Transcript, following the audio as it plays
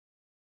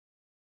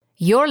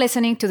You're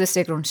listening to The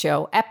Sigrun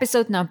Show,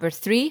 episode number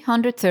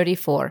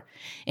 334.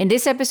 In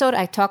this episode,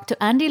 I talk to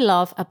Andee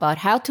Love about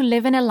how to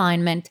live in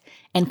alignment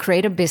and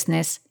create a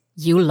business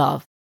you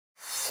love.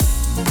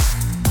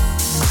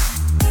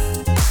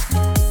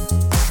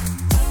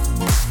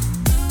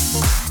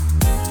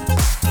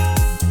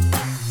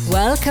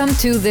 Welcome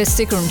to The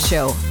Sigrun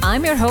Show.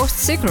 I'm your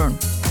host, Sigrun,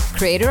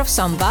 creator of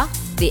Samba,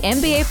 the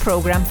MBA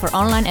program for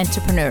online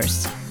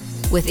entrepreneurs.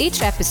 With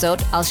each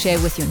episode, I'll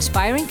share with you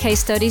inspiring case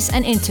studies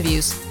and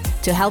interviews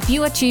to help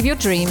you achieve your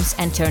dreams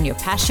and turn your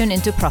passion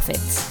into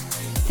profits.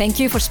 Thank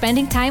you for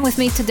spending time with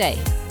me today.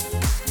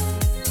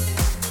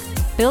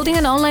 Building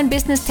an online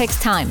business takes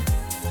time.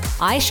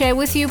 I share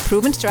with you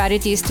proven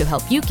strategies to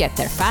help you get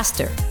there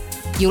faster.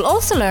 You'll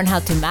also learn how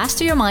to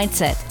master your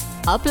mindset,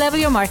 up-level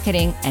your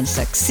marketing, and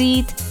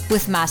succeed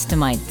with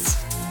masterminds.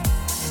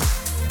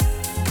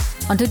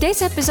 On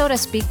today's episode, I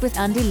speak with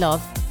Andee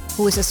Love,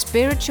 who is a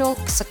spiritual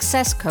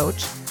success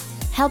coach,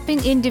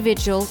 helping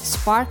individuals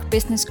spark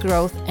business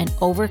growth and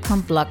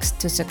overcome blocks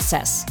to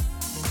success.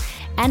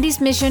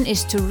 Andee's mission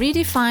is to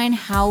redefine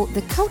how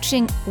the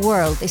coaching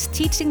world is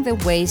teaching the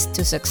ways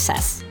to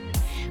success.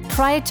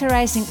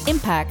 Prioritizing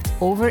impact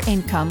over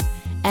income,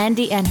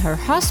 Andee and her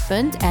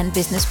husband and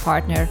business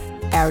partner,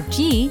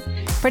 RG,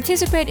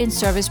 participate in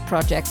service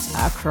projects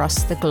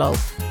across the globe.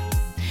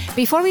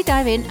 Before we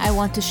dive in, I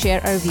want to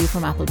share a review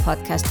from Apple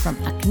Podcast from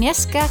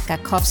Agnieszka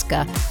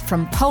Gakowska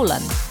from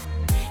Poland.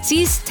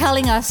 She's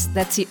telling us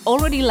that she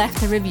already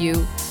left a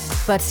review,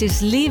 but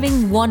she's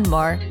leaving one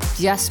more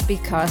just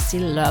because she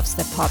loves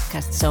the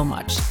podcast so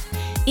much.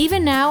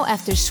 Even now,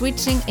 after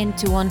switching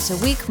into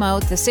once-a-week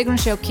mode, The Sigrun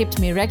Show keeps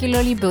me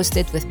regularly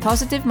boosted with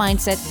positive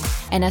mindset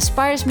and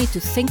inspires me to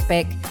think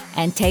big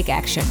and take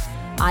action.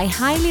 I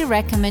highly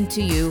recommend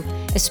to you,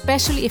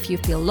 especially if you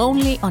feel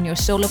lonely on your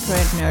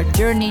solopreneur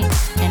journey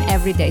and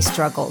everyday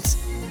struggles.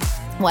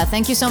 Well,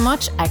 thank you so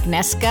much,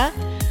 Agnieszka.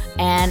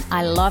 And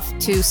I love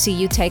to see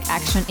you take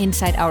action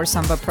inside our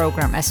Samba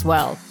program as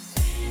well.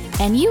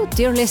 And you,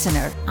 dear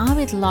listener, I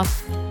would love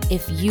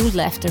if you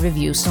left a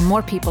review so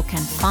more people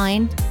can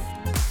find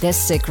The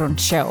Sigrun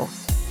Show.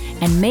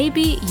 And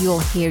maybe you'll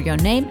hear your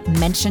name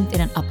mentioned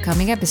in an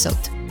upcoming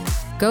episode.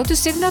 Go to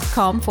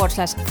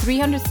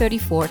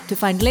sigrun.com/334 to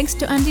find links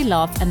to Andee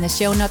Love and the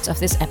show notes of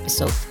this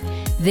episode.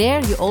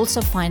 There you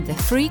also find the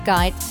free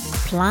guide,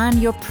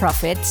 Plan Your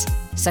Profits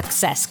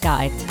Success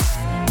Guide.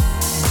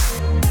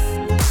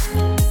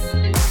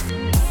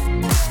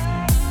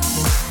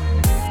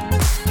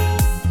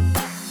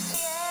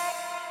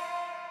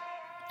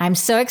 I'm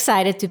so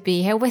excited to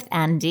be here with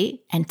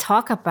Andee and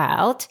talk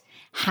about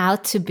how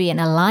to be in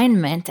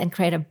alignment and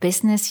create a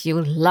business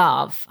you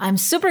love. I'm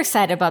super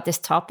excited about this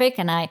topic,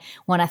 and I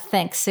want to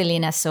thank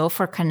Selena So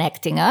for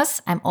connecting us.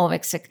 I'm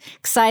always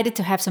excited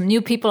to have some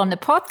new people on the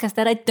podcast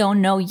that I don't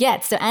know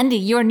yet. So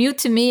Andee, you're new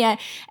to me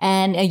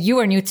and you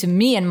are new to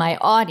me and my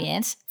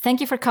audience.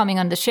 Thank you for coming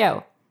on the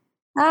show.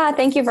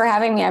 Thank you for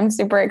having me. I'm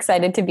super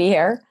excited to be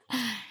here.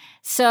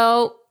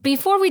 So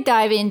before we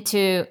dive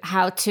into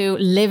how to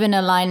live in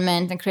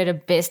alignment and create a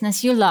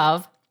business you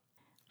love,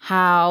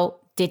 how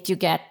did you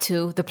get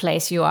to the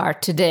place you are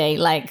today?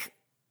 Like,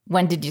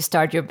 when did you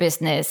start your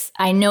business?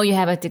 I know you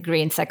have a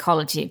degree in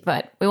psychology,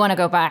 but we want to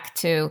go back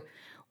to,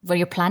 were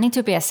you planning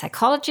to be a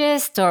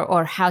psychologist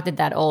or how did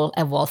that all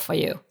evolve for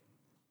you?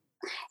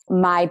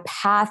 My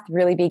path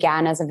really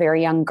began as a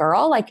very young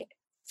girl, like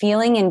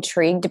feeling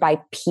intrigued by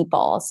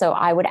people. So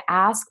I would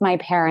ask my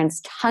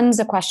parents tons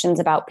of questions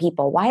about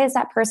people. Why is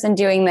that person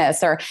doing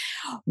this? Or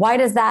why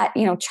does that,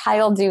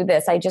 child do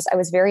this? I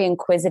was very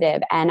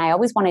inquisitive and I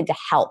always wanted to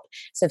help.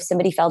 So if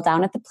somebody fell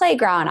down at the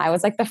playground, I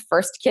was like the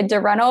first kid to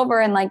run over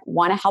and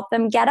want to help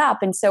them get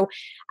up. And so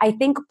I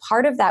think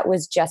part of that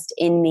was just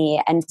in me.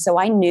 And so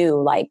I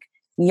knew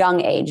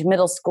young age,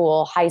 middle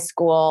school, high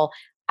school,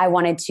 I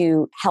wanted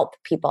to help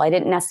people. I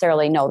didn't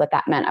necessarily know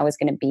that meant I was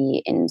going to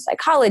be in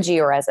psychology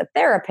or as a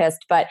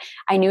therapist, but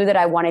I knew that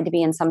I wanted to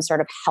be in some sort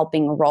of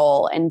helping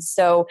role. And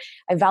so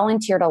I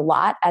volunteered a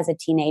lot as a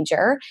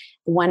teenager,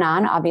 went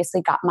on,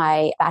 obviously got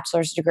my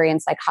bachelor's degree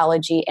in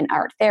psychology and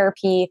art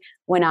therapy,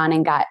 went on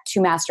and got 2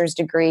 master's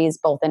degrees,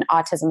 both in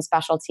autism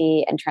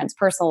specialty and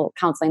transpersonal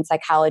counseling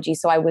psychology.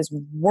 So I was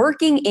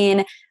working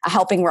in a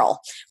helping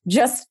role,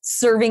 just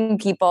serving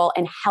people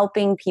and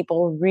helping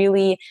people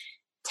really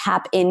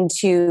tap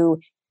into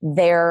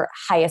their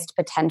highest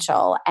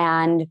potential.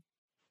 And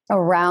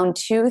around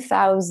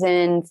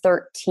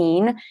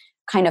 2013,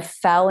 kind of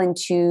fell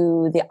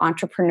into the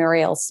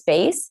entrepreneurial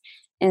space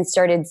and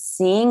started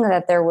seeing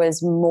that there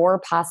was more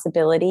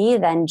possibility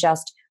than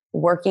just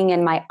working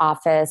in my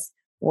office,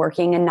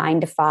 working a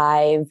 9 to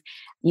 5,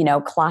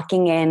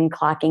 clocking in,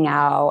 clocking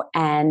out.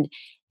 And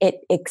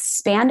it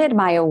expanded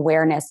my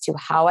awareness to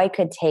how I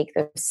could take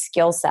the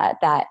skill set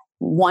that,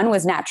 1,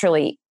 was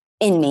naturally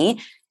in me,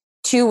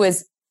 2,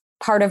 was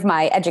part of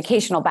my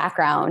educational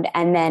background,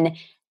 and then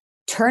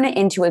turn it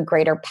into a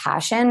greater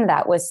passion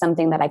that was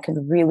something that I could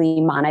really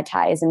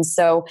monetize. And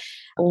so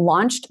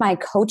launched my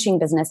coaching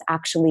business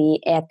actually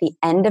at the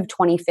end of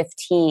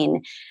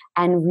 2015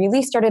 and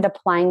really started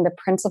applying the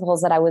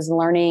principles that I was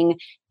learning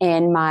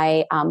in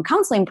my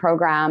counseling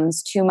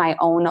programs to my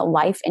own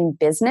life and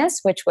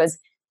business, which was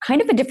kind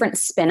of a different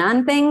spin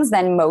on things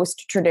than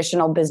most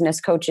traditional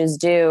business coaches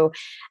do.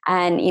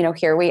 And,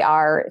 here we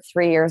are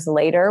 3 years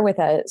later with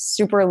a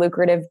super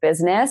lucrative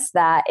business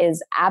that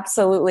is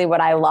absolutely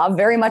what I love,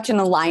 very much in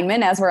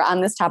alignment as we're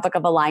on this topic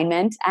of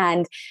alignment.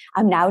 And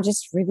I'm now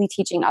just really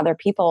teaching other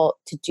people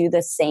to do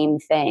the same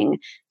thing,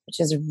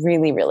 which is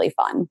really, really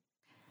fun.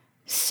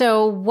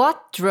 So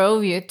what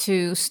drove you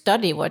to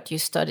study what you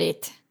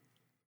studied?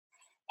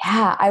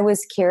 Yeah, I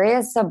was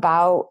curious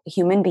about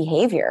human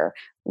behavior.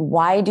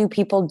 Why do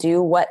people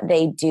do what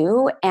they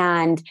do?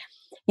 And,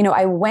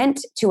 I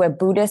went to a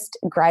Buddhist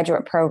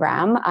graduate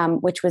program,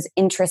 which was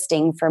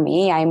interesting for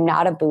me. I'm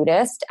not a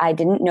Buddhist. I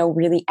didn't know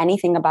really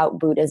anything about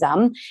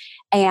Buddhism.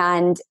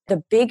 And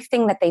the big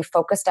thing that they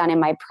focused on in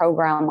my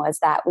program was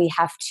that we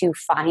have to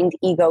find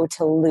ego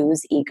to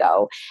lose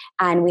ego.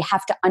 And we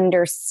have to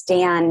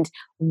understand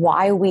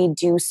why we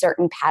do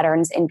certain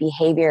patterns and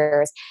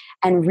behaviors.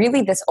 And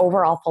really this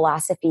overall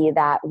philosophy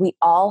that we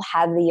all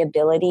have the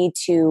ability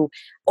to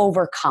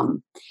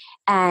overcome.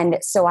 And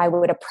so I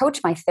would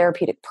approach my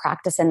therapeutic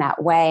practice in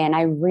that way. And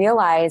I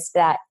realized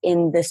that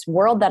in this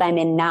world that I'm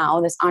in now,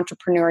 this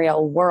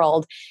entrepreneurial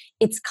world,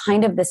 it's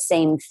kind of the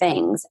same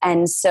things.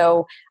 And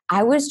so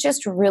I was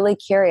just really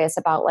curious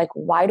about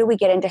why do we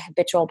get into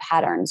habitual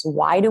patterns?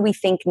 Why do we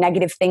think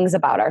negative things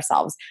about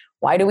ourselves?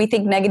 Why do we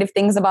think negative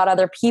things about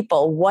other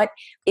people? What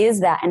is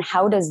that? And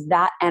how does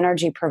that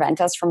energy prevent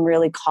us from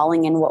really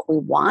calling in what we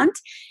want?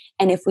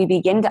 And if we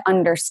begin to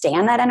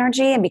understand that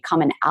energy and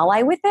become an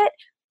ally with it,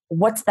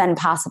 what's then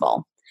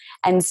possible?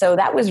 And so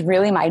that was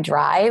really my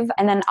drive.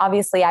 And then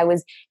obviously I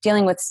was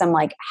dealing with some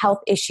health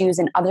issues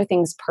and other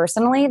things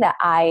personally that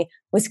I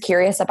was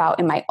curious about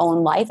in my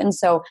own life. And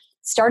so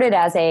started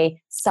as a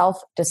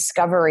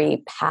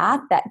self-discovery path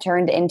that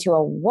turned into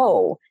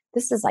whoa,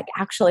 this is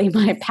actually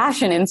my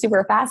passion and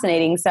super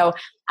fascinating. So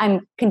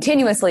I'm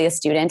continuously a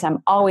student.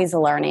 I'm always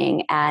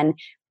learning and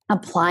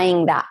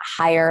applying that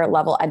higher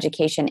level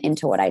education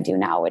into what I do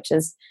now, which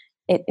is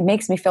it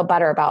makes me feel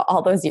better about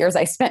all those years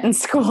I spent in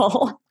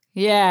school.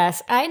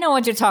 Yes, I know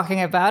what you're talking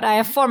about. I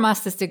have 4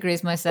 master's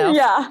degrees myself.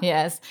 Yeah.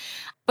 Yes.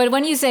 But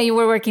when you say you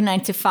were working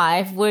 9 to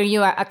 5, were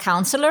you a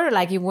counselor?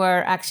 You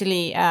were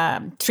actually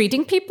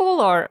treating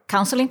people or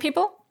counseling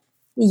people?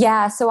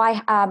 Yeah. So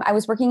I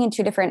was working in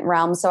 2 different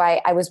realms. So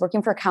I was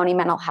working for county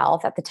mental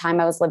health. At the time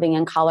I was living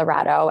in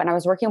Colorado, and I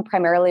was working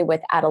primarily with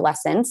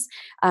adolescents,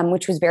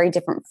 which was very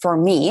different for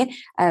me.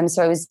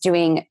 So I was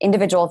doing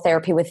individual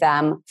therapy with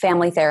them,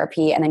 family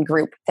therapy, and then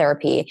group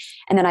therapy.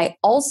 And then I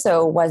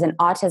also was an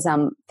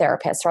autism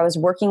therapist. So I was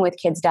working with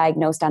kids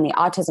diagnosed on the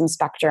autism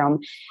spectrum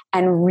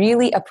and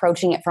really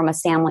approaching it from a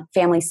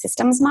family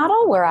systems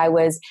model where I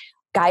was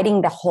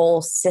guiding the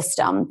whole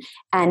system.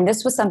 And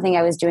this was something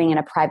I was doing in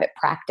a private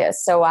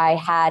practice. So I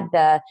had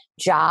the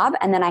job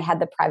and then I had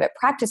the private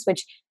practice,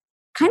 which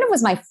kind of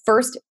was my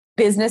first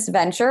business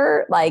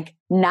venture,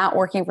 not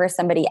working for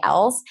somebody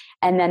else.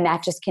 And then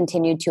that just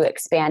continued to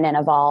expand and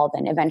evolve.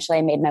 And eventually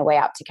I made my way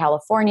out to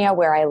California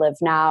where I live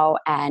now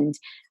and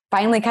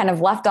finally kind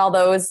of left all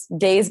those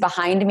days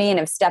behind me and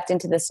have stepped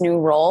into this new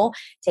role,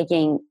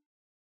 taking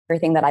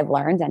everything that I've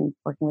learned and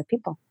working with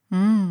people.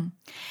 Mm.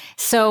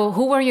 So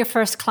who were your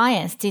first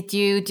clients? Did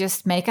you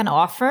just make an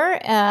offer,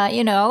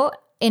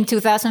 in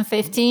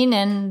 2015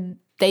 and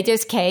they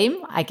just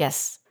came? I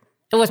guess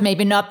it was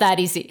maybe not that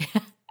easy.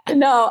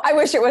 No, I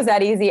wish it was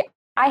that easy.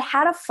 I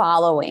had a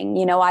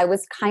following, I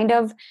was kind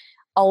of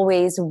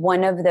always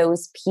one of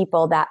those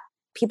people that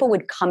people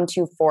would come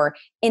to for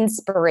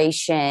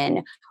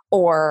inspiration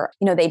or,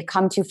 they'd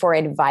come to for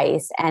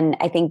advice. And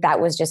I think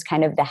that was just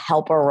kind of the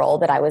helper role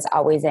that I was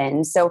always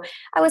in. So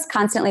I was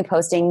constantly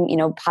posting,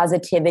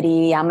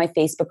 positivity on my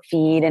Facebook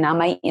feed and on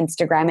my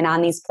Instagram and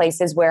on these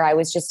places where I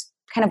was just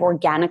kind of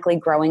organically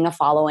growing a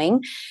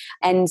following.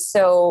 And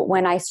so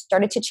when I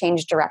started to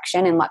change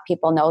direction and let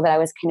people know that I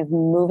was kind of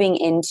moving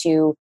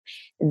into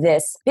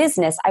this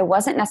business, I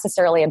wasn't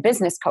necessarily a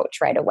business coach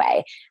right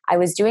away. I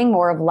was doing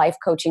more of life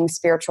coaching,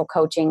 spiritual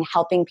coaching,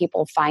 helping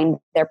people find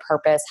their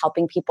purpose,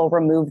 helping people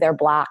remove their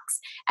blocks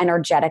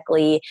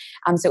energetically.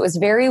 So it was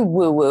very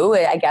woo-woo,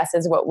 I guess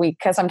is what we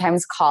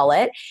sometimes call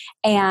it.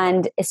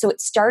 And so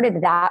it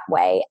started that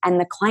way. And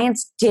the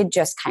clients did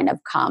just kind of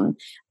come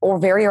or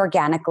very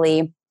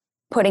organically,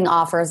 putting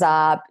offers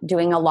up,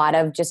 doing a lot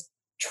of just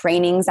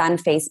trainings on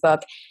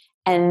Facebook.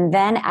 And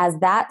then as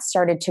that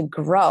started to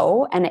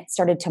grow and it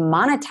started to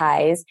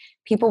monetize,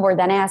 people were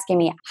then asking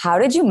me, how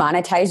did you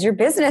monetize your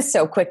business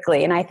so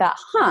quickly? And I thought,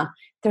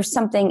 there's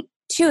something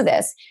to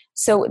this.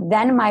 So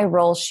then my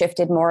role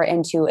shifted more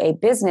into a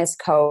business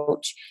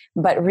coach,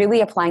 but really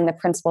applying the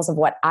principles of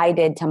what I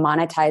did to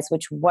monetize,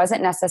 which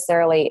wasn't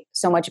necessarily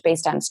so much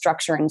based on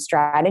structure and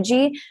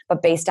strategy,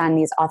 but based on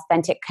these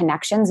authentic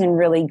connections and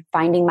really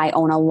finding my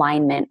own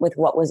alignment with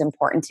what was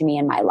important to me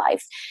in my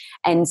life.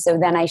 And so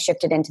then I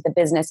shifted into the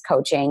business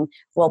coaching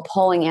while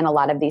pulling in a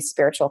lot of these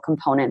spiritual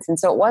components. And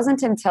so it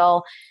wasn't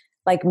until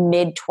like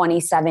mid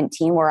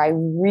 2017 where I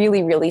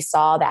really, really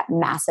saw that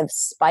massive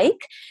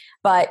spike.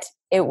 But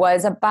it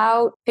was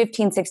about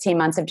 15, 16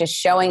 months of just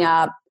showing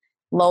up,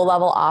 low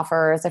level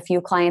offers, a few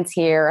clients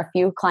here, a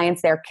few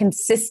clients there.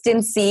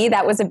 Consistency,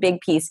 that was a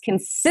big piece.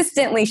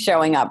 Consistently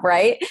showing up,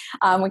 right?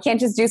 We can't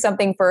just do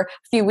something for a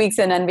few weeks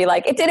and then be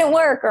like, it didn't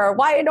work, or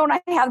why don't I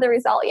have the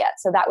result yet?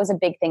 So that was a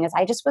big thing, is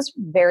I just was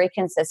very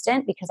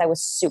consistent because I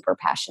was super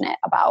passionate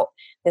about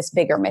this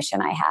bigger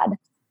mission I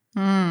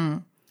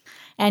had.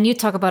 And you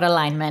talk about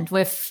alignment.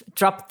 We've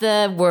dropped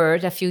the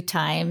word a few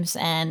times,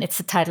 and it's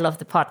the title of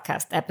the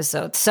podcast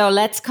episode. So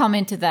let's come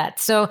into that.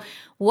 So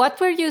what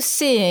were you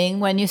seeing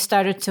when you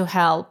started to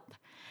help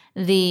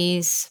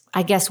these,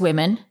 I guess,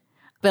 women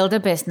build a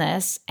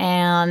business,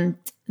 and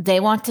they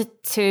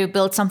wanted to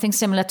build something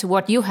similar to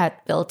what you had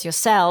built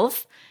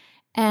yourself?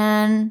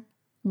 And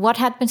what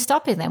had been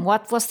stopping them?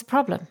 What was the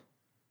problem?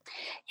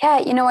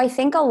 Yeah, I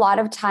think a lot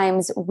of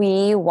times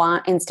we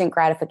want instant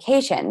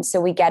gratification. So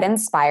we get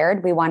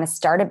inspired, we want to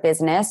start a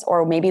business,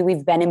 or maybe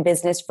we've been in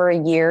business for a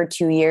year,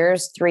 2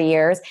 years, 3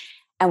 years,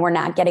 and we're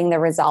not getting the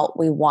result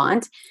we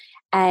want.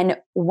 And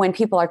when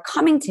people are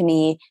coming to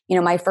me,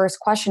 my first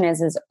question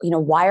is,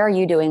 why are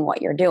you doing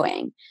what you're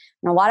doing?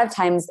 And a lot of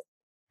times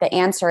the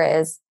answer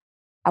is,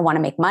 I want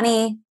to make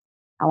money.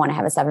 I want to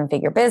have a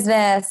 7-figure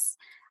business.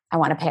 I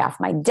want to pay off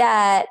my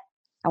debt.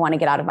 I want to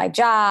get out of my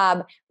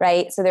job,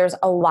 right? So there's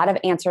a lot of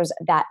answers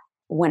that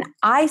when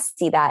I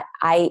see that,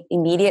 I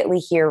immediately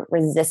hear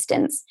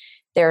resistance.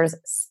 There's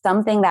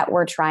something that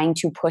we're trying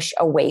to push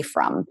away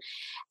from.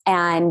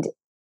 And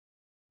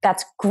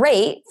that's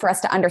great for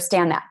us to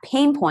understand that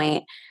pain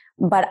point.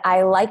 But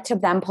I like to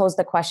then pose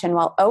the question,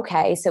 well,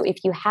 okay, so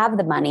if you have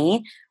the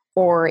money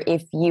or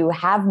if you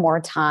have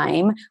more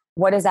time,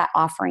 what is that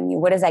offering you?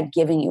 What is that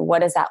giving you? What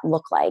does that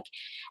look like?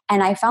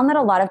 And I found that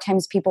a lot of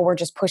times people were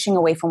just pushing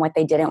away from what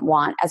they didn't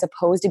want, as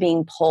opposed to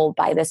being pulled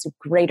by this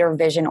greater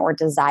vision or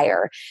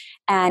desire.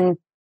 And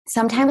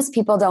sometimes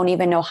people don't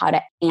even know how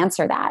to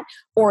answer that,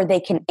 or they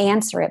can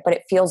answer it, but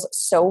it feels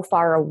so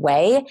far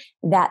away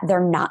that they're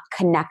not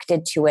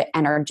connected to it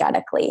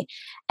energetically.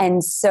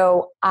 And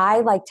so I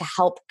like to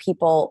help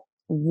people,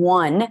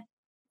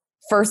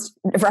 first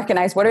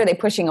recognize what are they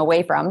pushing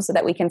away from so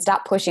that we can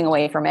stop pushing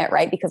away from it,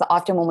 right? Because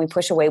often when we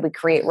push away, we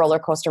create roller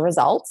coaster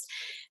results.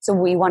 So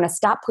we want to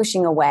stop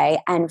pushing away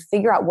and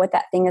figure out what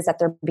that thing is that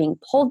they're being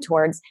pulled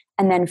towards.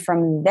 And then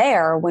from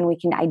there, when we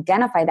can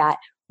identify that,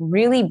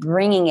 really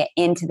bringing it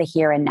into the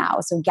here and now.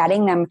 So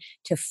getting them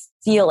to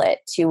feel it,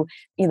 to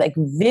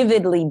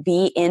vividly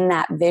be in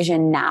that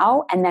vision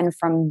now. And then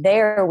from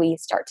there, we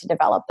start to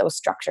develop those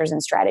structures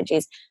and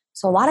strategies.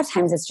 So a lot of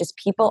times it's just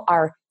people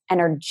are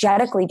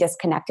energetically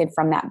disconnected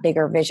from that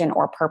bigger vision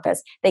or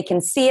purpose. They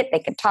can see it, they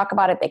can talk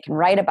about it, they can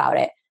write about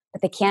it,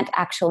 but they can't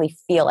actually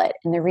feel it.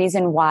 And the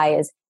reason why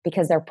is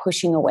because they're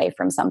pushing away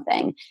from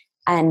something.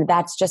 And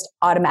that's just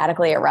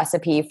automatically a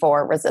recipe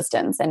for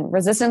resistance. And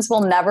resistance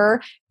will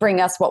never bring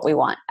us what we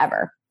want,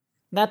 ever.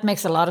 That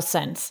makes a lot of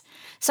sense.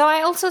 So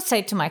I also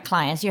say to my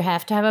clients, you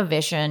have to have a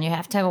vision, you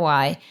have to have a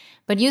why,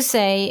 but you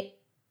say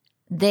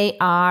they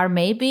are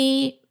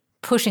maybe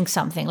pushing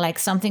something, like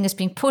something is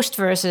being pushed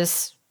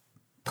versus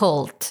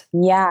pulled.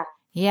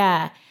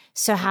 Yeah.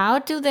 So how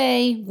do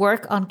they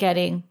work on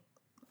getting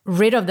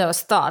rid of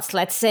those thoughts?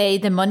 Let's say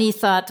the money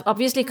thought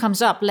obviously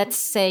comes up. Let's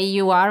say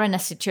you are in a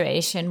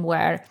situation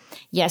where,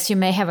 yes, you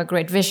may have a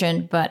great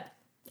vision, but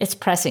it's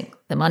pressing,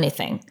 the money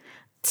thing.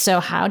 So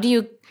how do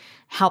you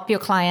help your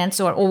clients,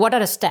 or what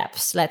are the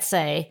steps, let's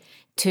say,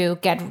 to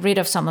get rid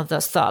of some of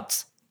those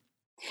thoughts?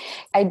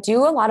 I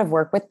do a lot of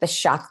work with the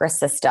chakra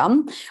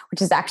system,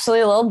 which is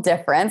actually a little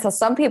different. So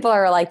some people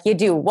are like, you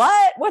do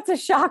what? What's a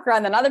chakra?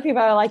 And then other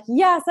people are like,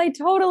 yes, I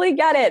totally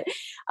get it.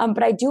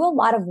 But I do a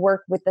lot of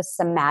work with the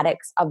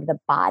somatics of the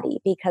body,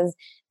 because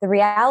the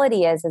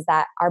reality is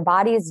that our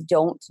bodies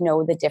don't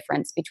know the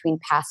difference between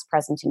past,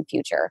 present, and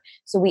future.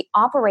 So we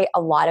operate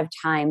a lot of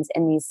times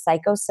in these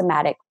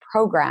psychosomatic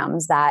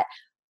programs that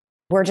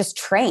we're just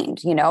trained.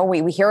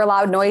 We hear a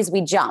loud noise,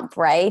 we jump,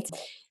 right?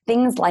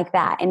 Things like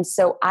that. And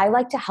so I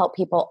like to help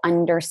people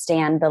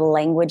understand the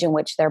language in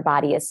which their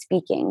body is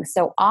speaking.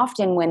 So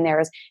often when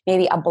there's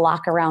maybe a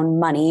block around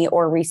money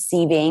or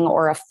receiving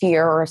or a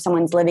fear, or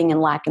someone's living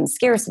in lack and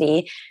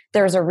scarcity,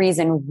 there's a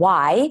reason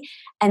why.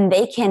 And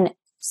they can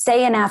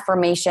say an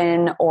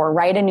affirmation or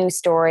write a new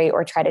story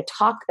or try to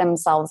talk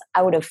themselves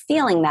out of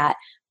feeling that.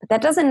 But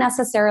that doesn't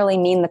necessarily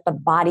mean that the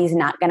body's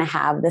not going to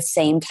have the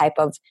same type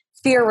of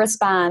fear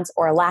response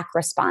or lack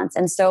response.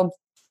 And so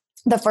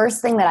the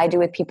first thing that I do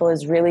with people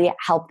is really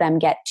help them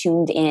get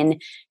tuned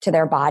in to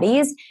their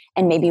bodies,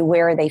 and maybe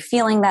where are they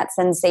feeling that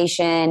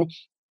sensation?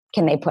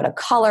 Can they put a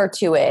color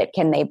to it?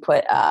 Can they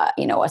put a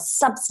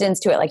substance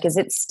to it? Like, is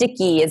it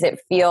sticky? Does it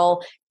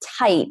feel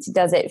tight?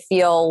 Does it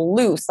feel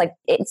loose? Like,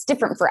 it's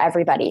different for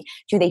everybody.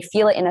 Do they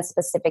feel it in a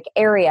specific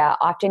area?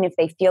 Often if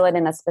they feel it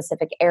in a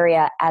specific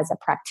area as a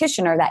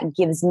practitioner, that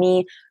gives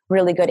me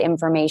really good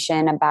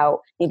information about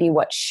maybe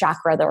what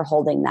chakra they're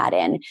holding that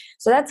in.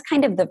 So that's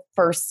kind of the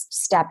first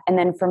step. And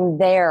then from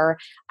there,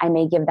 I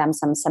may give them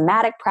some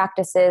somatic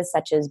practices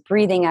such as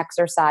breathing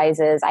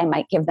exercises. I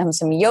might give them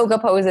some yoga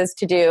poses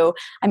to do.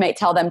 I might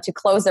tell them to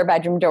close their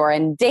bedroom door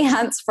and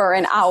dance for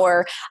an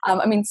hour.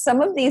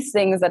 Some of these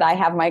things that I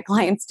have my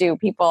clients do,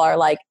 people are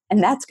like,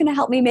 and that's going to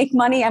help me make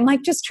money. I'm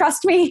like, just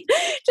trust me,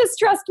 just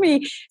trust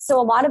me. So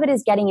a lot of it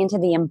is getting into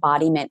the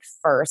embodiment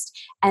first.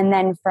 And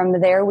then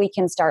from there, we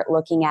can start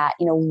looking at,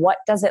 what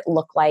does it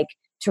look like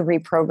to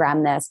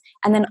reprogram this?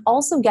 And then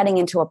also getting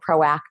into a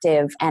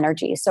proactive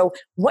energy. So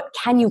what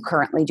can you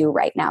currently do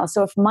right now?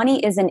 So if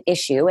money is an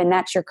issue and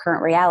that's your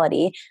current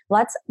reality,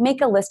 let's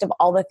make a list of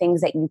all the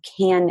things that you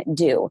can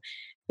do.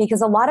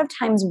 Because a lot of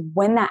times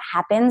when that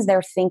happens,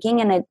 they're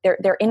thinking and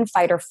they're in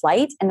fight or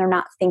flight and they're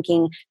not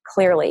thinking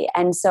clearly.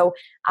 And so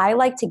I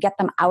like to get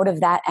them out of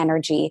that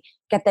energy,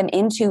 get them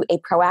into a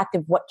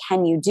proactive, what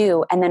can you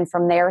do? And then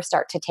from there,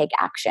 start to take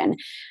action.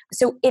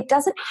 So it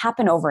doesn't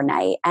happen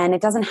overnight and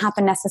it doesn't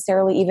happen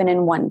necessarily even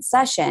in one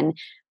session.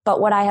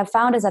 But what I have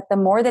found is that the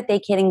more that they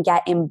can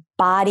get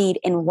embodied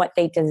in what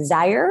they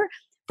desire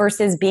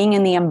versus being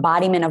in the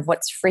embodiment of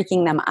what's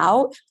freaking them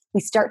out, we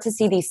start to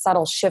see these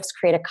subtle shifts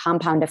create a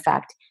compound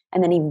effect.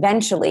 And then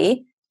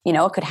eventually,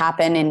 it could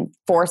happen in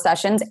 4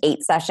 sessions,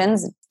 8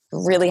 sessions,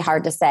 really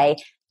hard to say.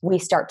 We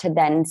start to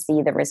then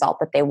see the result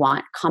that they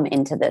want come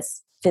into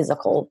this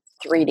physical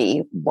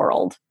 3D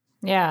world.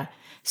 Yeah.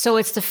 So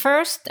it's the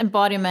first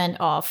embodiment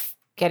of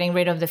getting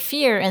rid of the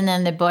fear and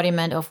then the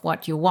embodiment of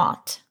what you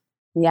want.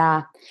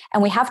 Yeah.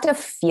 And we have to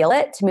feel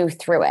it to move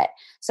through it.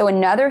 So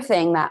another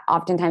thing that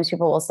oftentimes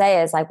people will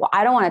say is like, well,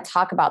 I don't want to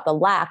talk about the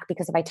lack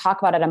because if I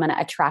talk about it, I'm going to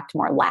attract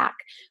more lack,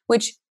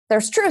 which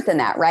there's truth in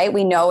that, right?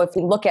 We know if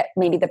we look at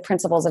maybe the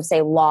principles of,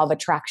 say, law of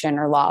attraction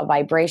or law of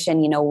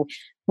vibration,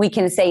 we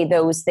can say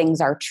those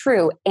things are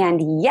true.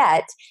 And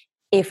yet,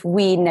 if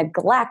we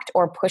neglect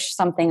or push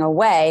something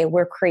away,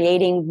 we're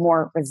creating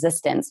more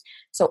resistance.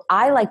 So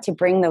I like to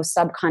bring those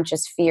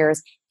subconscious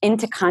fears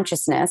into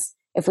consciousness.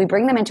 If we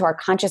bring them into our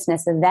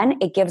consciousness, then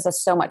it gives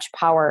us so much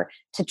power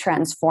to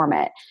transform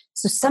it.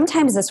 So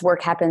sometimes this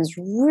work happens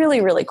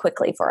really, really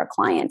quickly for a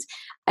client.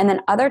 And then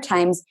other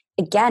times,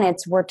 again,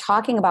 we're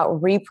talking about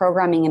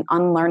reprogramming and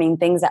unlearning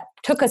things that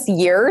took us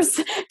years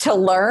to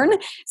learn.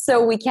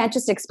 So we can't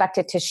just expect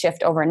it to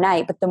shift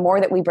overnight. But the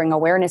more that we bring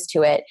awareness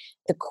to it,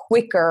 the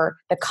quicker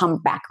the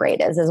comeback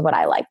rate is what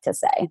I like to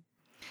say.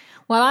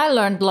 Well, I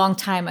learned a long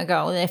time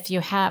ago that if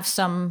you have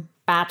some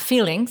bad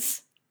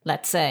feelings,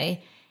 let's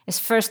say,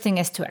 first thing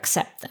is to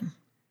accept them.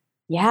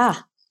 Yeah,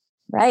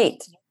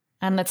 right.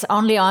 And it's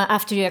only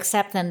after you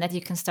accept them that you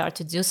can start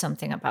to do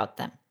something about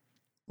them.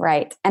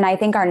 Right. And I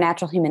think our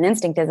natural human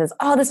instinct is,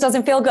 oh, this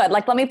doesn't feel good.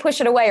 Like, let me push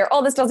it away. Or,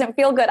 oh, this doesn't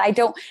feel good. I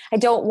don't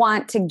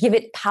want to give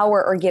it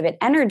power or give it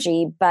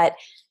energy. But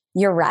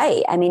you're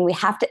right. We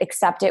have to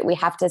accept it. We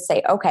have to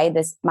say, okay,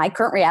 my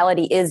current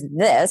reality is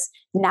this.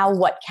 Now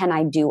what can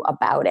I do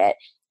about it?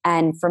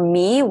 And for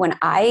me, when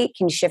I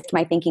can shift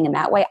my thinking in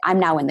that way, I'm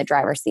now in the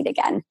driver's seat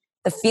again.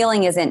 The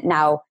feeling isn't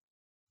now,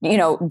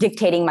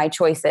 dictating my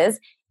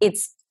choices.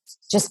 It's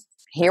just,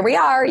 here we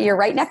are. You're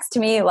right next to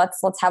me. Let's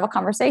have a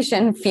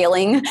conversation.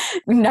 Feeling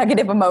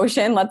negative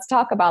emotion. Let's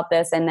talk about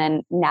this and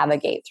then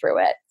navigate through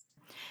it.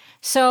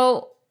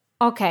 So,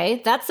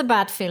 okay, that's the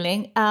bad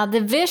feeling.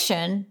 The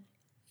vision,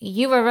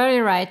 you were very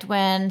right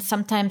when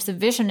sometimes the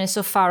vision is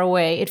so far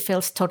away, it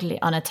feels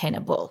totally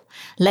unattainable.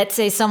 Let's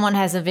say someone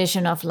has a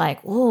vision of like,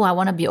 oh, I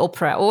want to be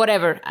Oprah or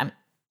whatever.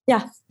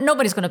 Yeah.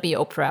 Nobody's going to be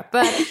Oprah,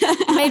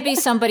 but maybe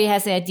somebody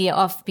has the idea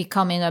of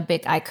becoming a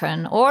big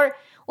icon or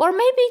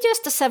maybe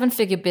just a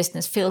 7-figure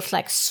business feels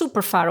like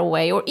super far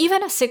away, or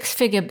even a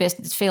 6-figure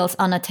business feels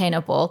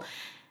unattainable.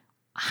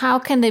 How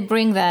can they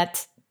bring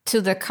that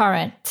to the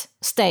current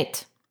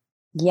state?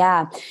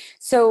 Yeah.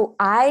 So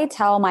I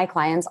tell my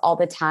clients all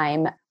the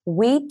time,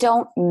 we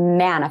don't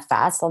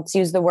manifest. Let's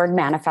use the word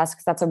manifest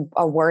because that's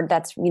a word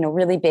that's,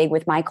 really big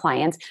with my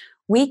clients.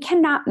 We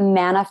cannot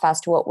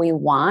manifest what we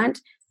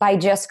want by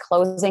just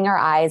closing our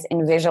eyes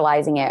and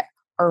visualizing it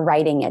or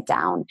writing it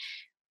down.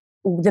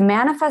 The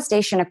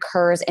manifestation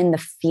occurs in the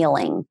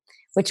feeling,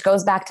 which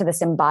goes back to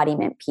this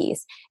embodiment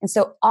piece. And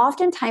so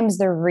oftentimes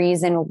the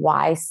reason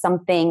why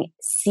something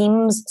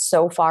seems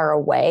so far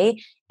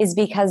away is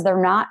because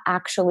they're not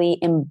actually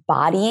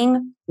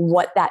embodying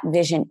what that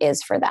vision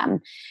is for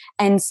them.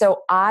 And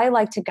so I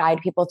like to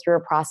guide people through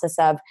a process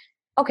of,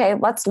 okay,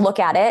 let's look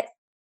at it.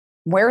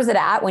 Where is it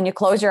at when you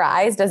close your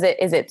eyes? Is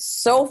it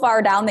so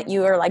far down that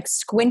you are like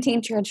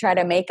squinting to try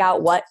to make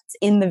out what's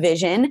in the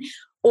vision?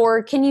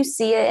 Or can you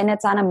see it and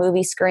it's on a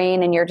movie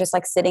screen and you're just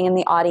like sitting in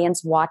the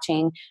audience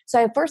watching?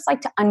 So I first like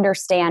to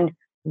understand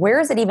where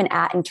is it even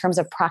at in terms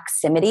of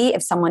proximity?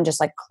 If someone just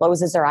like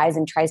closes their eyes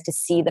and tries to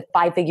see the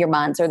 5-figure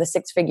months or the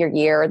 6-figure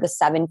year or the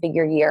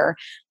 7-figure year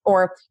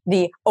or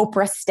the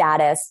Oprah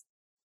status,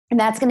 and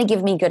that's going to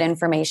give me good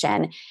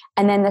information.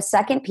 And then the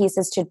second piece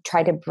is to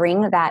try to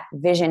bring that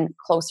vision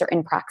closer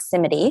in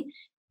proximity.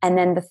 And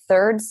then the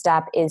third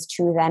step is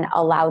to then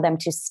allow them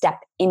to step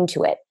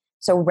into it.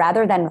 So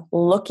rather than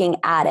looking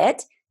at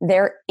it,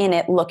 they're in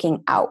it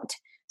looking out.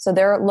 So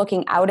they're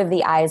looking out of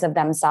the eyes of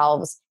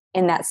themselves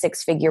in that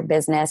 6-figure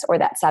business or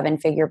that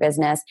 7-figure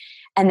business,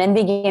 and then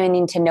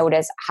beginning to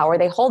notice, how are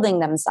they holding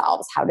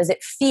themselves? How does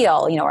it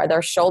feel? Are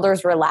their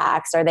shoulders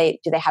relaxed? Do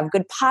they have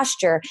good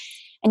posture?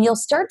 And you'll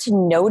start to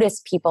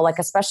notice people, like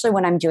especially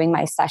when I'm doing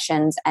my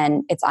sessions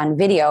and it's on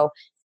video,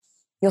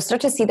 you'll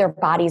start to see their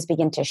bodies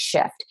begin to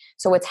shift.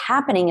 So what's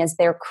happening is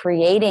they're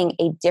creating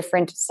a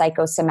different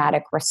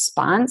psychosomatic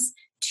response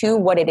to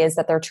what it is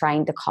that they're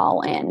trying to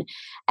call in.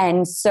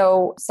 And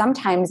so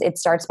sometimes it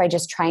starts by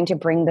just trying to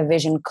bring the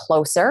vision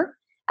closer.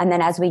 And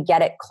then as we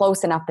get it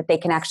close enough that they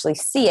can actually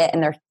see it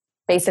and they're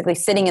basically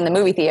sitting in the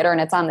movie theater and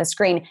it's on the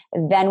screen,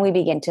 then we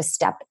begin to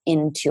step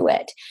into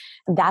it.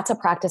 That's a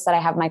practice that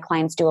I have my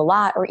clients do a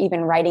lot, or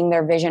even writing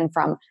their vision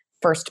from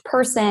first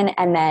person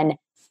and then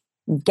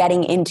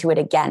getting into it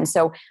again.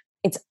 So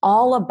it's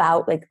all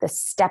about like the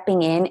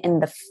stepping in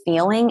and the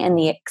feeling and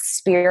the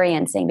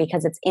experiencing,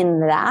 because it's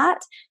in that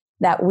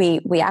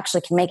we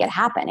actually can make it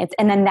happen.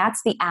 And then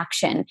that's the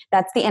action.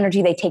 That's the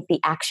energy they take the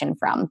action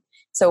from.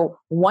 So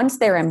once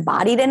they're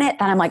embodied in it,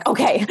 then I'm like,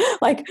 okay,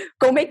 like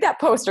go make that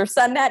post or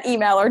send that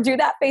email or do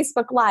that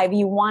Facebook Live.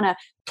 You want to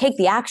take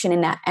the action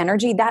in that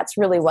energy. That's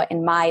really what,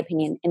 in my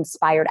opinion,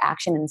 inspired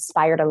action,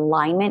 inspired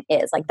alignment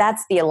is. Like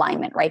that's the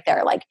alignment right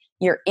there. Like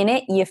you're in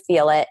it, you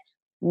feel it.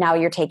 Now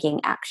you're taking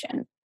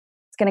action.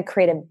 It's going to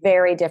create a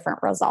very different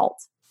result.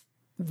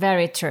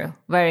 Very true.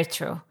 Very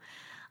true.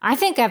 I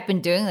think I've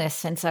been doing this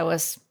since I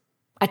was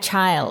a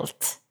child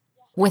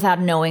without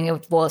knowing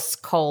it was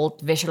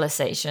called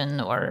visualization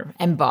or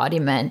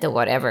embodiment or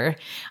whatever.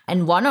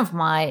 And one of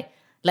my,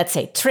 let's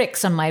say,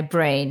 tricks on my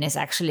brain is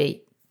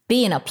actually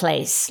be in a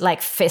place,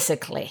 like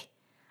physically.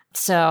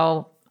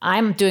 So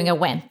I'm doing a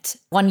Went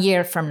 1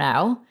 year from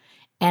now,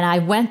 and I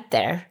went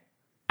there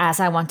as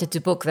I wanted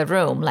to book the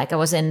room, like I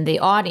was in the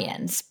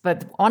audience.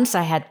 But once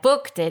I had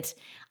booked it,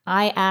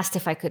 I asked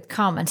if I could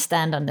come and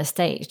stand on the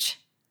stage.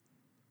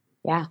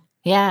 Yeah.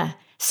 Yeah.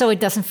 So it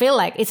doesn't feel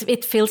like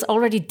it feels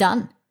already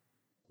done.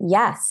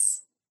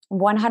 Yes,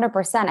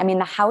 100%. I mean,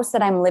 the house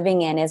that I'm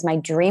living in is my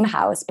dream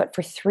house, but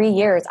for 3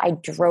 years, I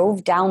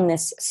drove down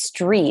this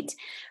street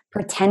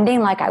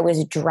pretending like I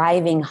was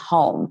driving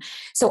home.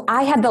 So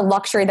I had the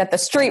luxury that the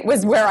street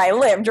was where I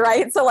lived,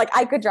 right? So like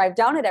I could drive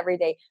down it every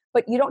day,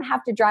 but you don't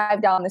have to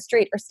drive down the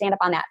street or stand up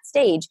on that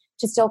stage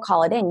to still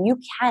call it in. You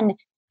can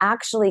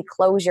actually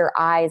close your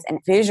eyes and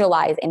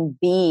visualize and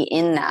be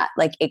in that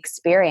like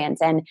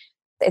experience. And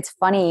it's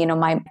funny,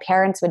 my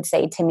parents would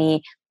say to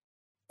me,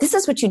 this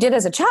is what you did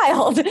as a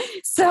child.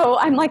 So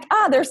I'm like,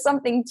 there's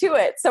something to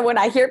it. So when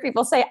I hear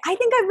people say, I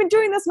think I've been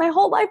doing this my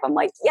whole life, I'm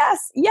like,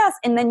 yes.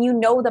 And then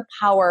the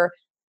power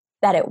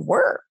that it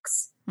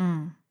works.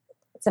 Mm.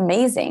 It's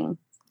amazing.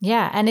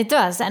 Yeah, and it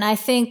does. And I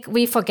think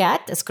we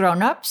forget as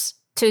grown-ups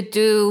to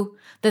do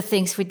the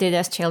things we did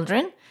as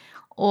children,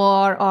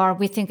 or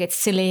we think it's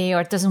silly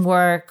or it doesn't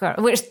work, or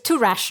we're too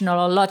rational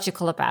or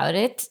logical about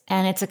it.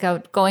 And it's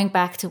about going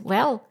back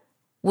to,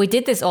 we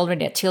did this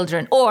already as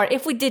children. Or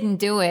if we didn't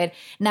do it,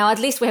 now at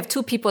least we have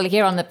 2 people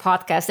here on the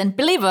podcast, and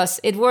believe us,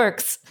 it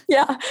works.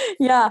 Yeah.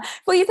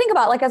 Well, you think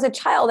about like as a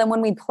child, and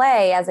when we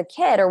play as a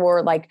kid, or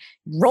we're like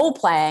role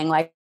playing,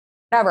 like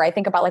whatever, I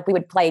think about like we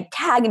would play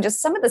tag and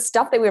just some of the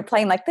stuff that we were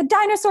playing, like the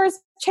dinosaurs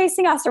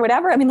chasing us or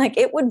whatever. I mean, like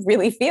it would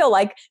really feel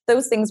like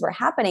those things were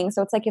happening.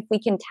 So it's like if we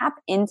can tap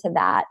into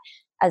that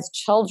as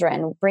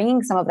children,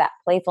 bringing some of that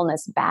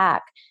playfulness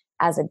back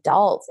as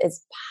adults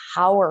is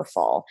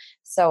powerful.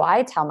 So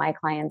I tell my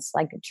clients,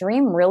 like,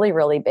 dream really,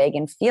 really big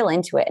and feel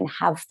into it and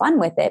have fun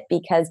with it,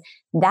 because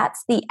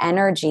that's the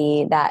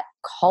energy that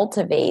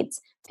cultivates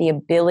the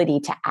ability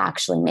to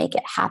actually make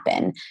it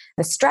happen.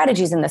 The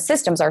strategies and the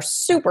systems are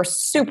super,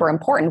 super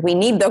important. We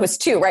need those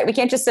too, right? We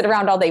can't just sit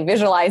around all day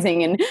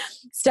visualizing and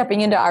stepping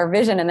into our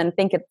vision and then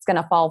think it's going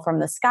to fall from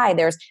the sky.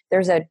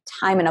 There's a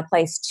time and a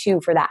place too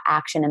for that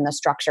action and the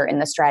structure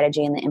and the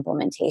strategy and the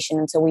implementation.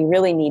 And so we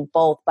really need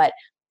both. But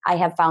I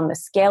have found the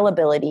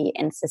scalability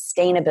and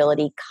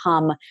sustainability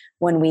come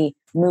when we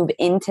move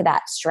into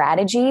that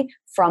strategy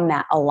from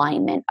that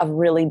alignment of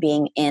really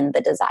being in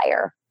the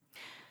desire.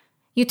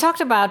 You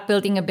talked about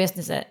building a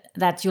business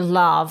that you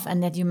love,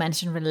 and that you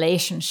mentioned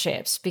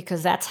relationships,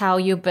 because that's how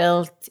you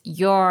built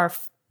your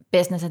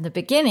business in the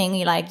beginning.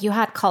 You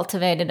had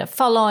cultivated a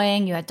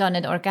following, you had done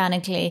it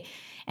organically,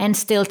 and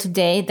still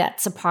today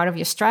that's a part of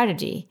your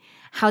strategy.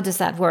 How does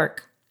that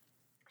work?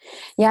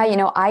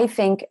 Yeah, I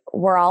think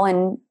we're all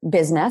in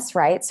business,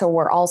 right? So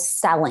we're all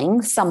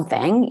selling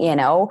something,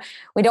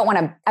 we don't want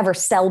to ever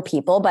sell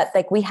people, but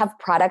like we have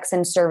products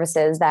and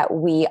services that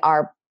we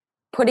are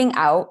putting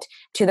out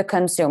to the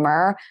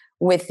consumer.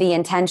 with the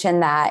intention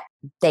that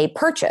they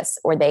purchase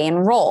or they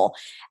enroll.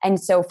 And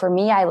so for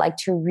me, I like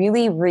to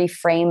really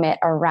reframe it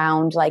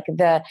around like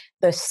the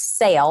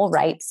sale,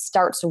 right,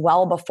 starts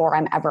well before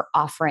I'm ever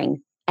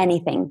offering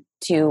anything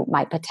to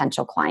my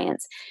potential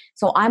clients.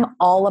 So I'm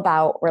all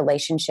about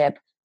relationship,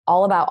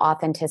 all about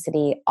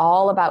authenticity,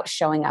 all about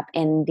showing up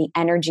in the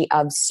energy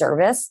of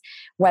service,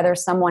 whether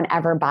someone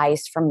ever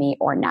buys from me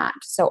or not.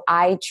 So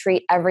I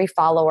treat every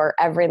follower,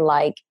 every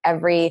like,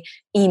 every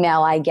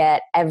email I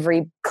get,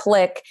 every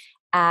click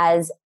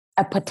as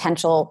a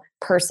potential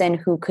person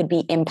who could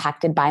be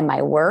impacted by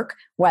my work,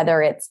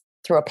 whether it's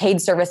through a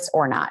paid service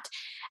or not.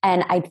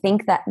 And I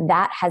think that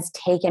that has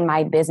taken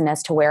my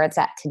business to where it's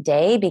at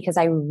today, because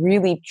I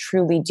really,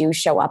 truly do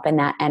show up in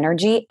that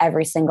energy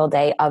every single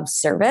day of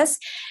service.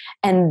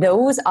 And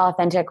those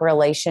authentic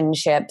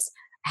relationships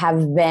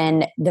have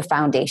been the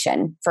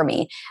foundation for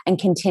me and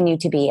continue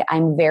to be.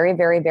 I'm very,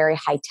 very, very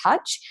high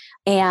touch,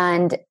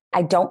 and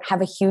I don't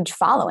have a huge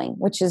following,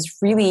 which is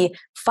really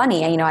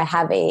funny. I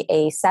have a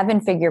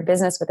 7-figure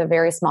business with a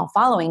very small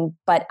following,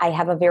 but I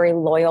have a very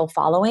loyal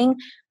following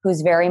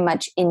who's very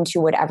much into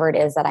whatever it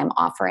is that I'm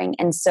offering.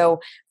 And so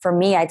for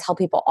me, I tell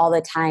people all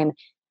the time,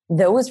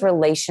 those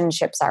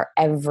relationships are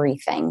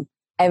everything.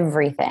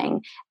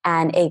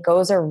 And it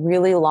goes a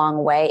really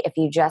long way. If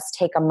you just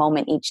take a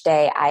moment each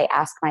day, I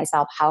ask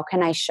myself, how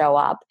can I show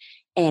up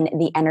in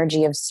the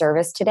energy of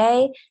service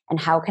today? And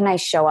how can I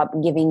show up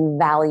giving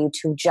value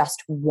to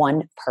just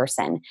one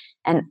person?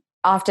 And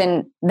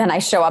often then I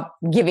show up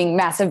giving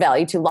massive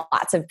value to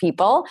lots of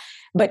people,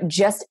 but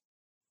just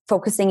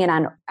focusing in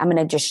on, I'm going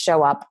to just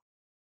show up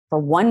for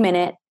 1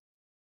 minute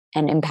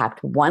and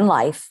impact one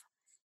life.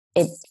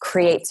 It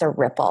creates a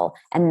ripple.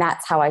 And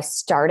that's how I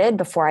started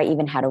before I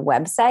even had a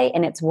website.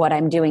 And it's what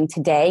I'm doing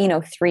today,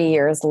 3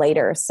 years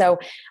later. So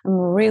I'm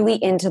really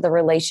into the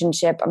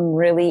relationship. I'm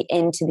really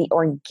into the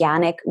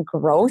organic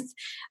growth.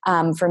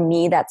 For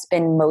me, that's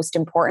been most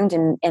important,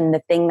 and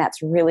the thing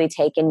that's really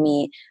taken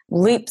me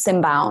leaps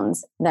and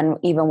bounds than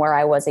even where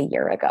I was a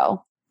year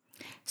ago.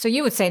 So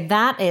you would say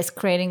that is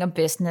creating a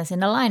business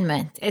in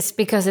alignment. It's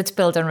because it's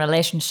built on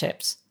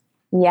relationships.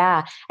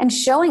 Yeah. And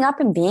showing up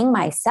and being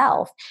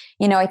myself.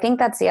 I think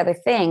that's the other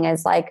thing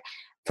is like,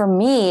 for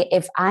me,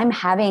 if I'm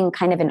having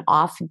kind of an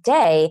off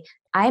day,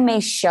 I may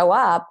show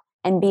up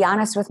and be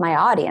honest with my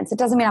audience. It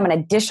doesn't mean I'm going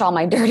to dish all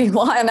my dirty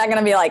laundry. I'm not going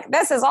to be like,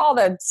 this is all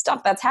the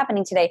stuff that's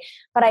happening today.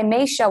 But I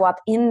may show up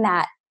in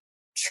that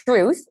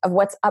truth of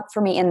what's up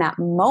for me in that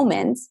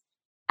moment.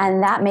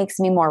 And that makes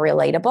me more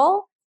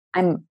relatable.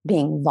 I'm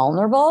being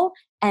vulnerable.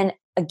 And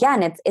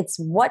again, it's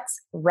what's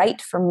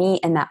right for me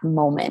in that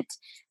moment.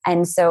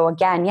 And so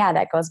again,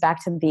 that goes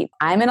back to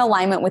I'm in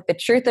alignment with the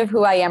truth of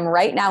who I am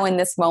right now in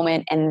this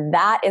moment. And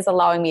that is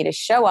allowing me to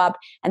show up,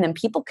 and then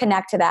people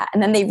connect to that.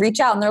 And then they reach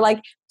out and they're like,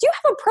 do you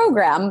have a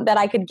program that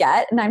I could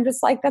get? And I'm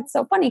just like, that's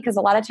so funny, because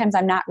a lot of times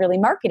I'm not really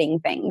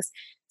marketing things.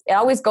 It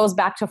always goes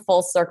back to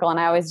full circle. And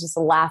I always just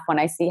laugh when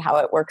I see how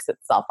it works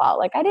itself out.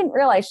 Like, I didn't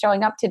realize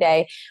showing up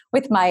today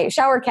with my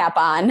shower cap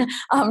on,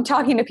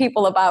 talking to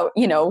people about,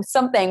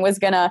 something was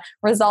going to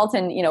result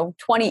in,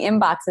 20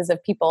 inboxes of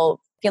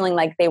people feeling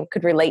like they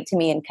could relate to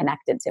me and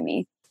connected to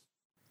me.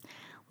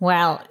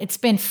 Well, it's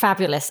been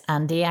fabulous,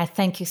 Andee. I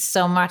thank you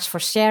so much for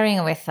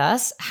sharing with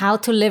us how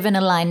to live in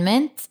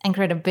alignment and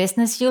create a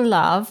business you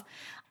love.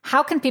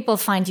 How can people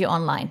find you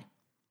online?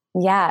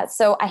 Yeah.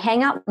 So I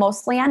hang out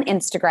mostly on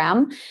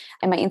Instagram,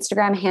 and my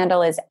Instagram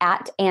handle is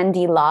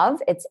 @AndeeLove.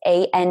 It's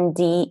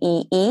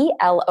ANDEELOVE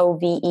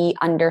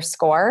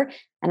 _.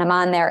 And I'm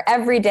on there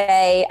every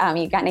day.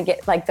 You kind of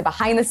get like the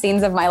behind the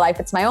scenes of my life.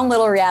 It's my own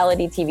little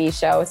reality TV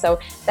show. So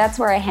that's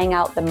where I hang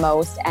out the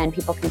most, and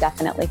people can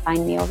definitely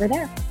find me over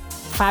there.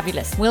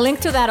 Fabulous. We'll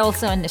link to that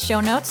also in the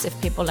show notes if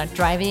people are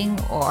driving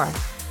or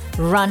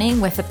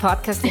running with the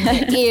podcast in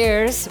their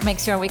ears. Make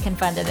sure we can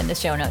find it in the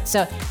show notes.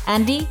 So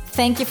Andee,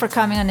 thank you for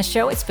coming on the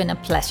show. It's been a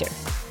pleasure.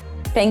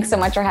 Thanks so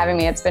much for having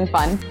me. It's been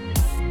fun.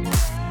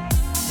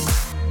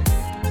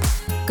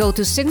 Go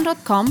to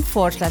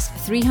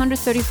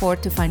sigrun.com/334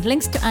 to find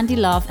links to Andee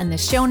Love and the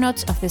show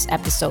notes of this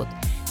episode.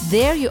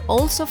 There you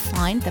also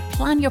find the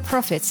Plan Your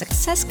Profit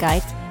Success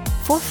Guide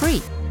for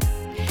free.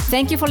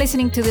 Thank you for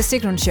listening to The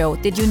Sigrun Show.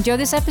 Did you enjoy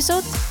this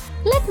episode?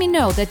 Let me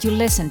know that you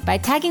listened by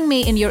tagging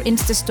me in your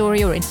Insta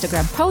story or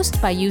Instagram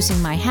post by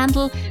using my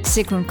handle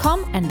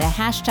sigrun.com and the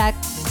hashtag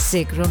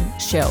Sigrun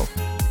Show.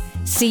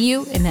 See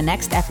you in the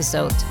next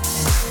episode.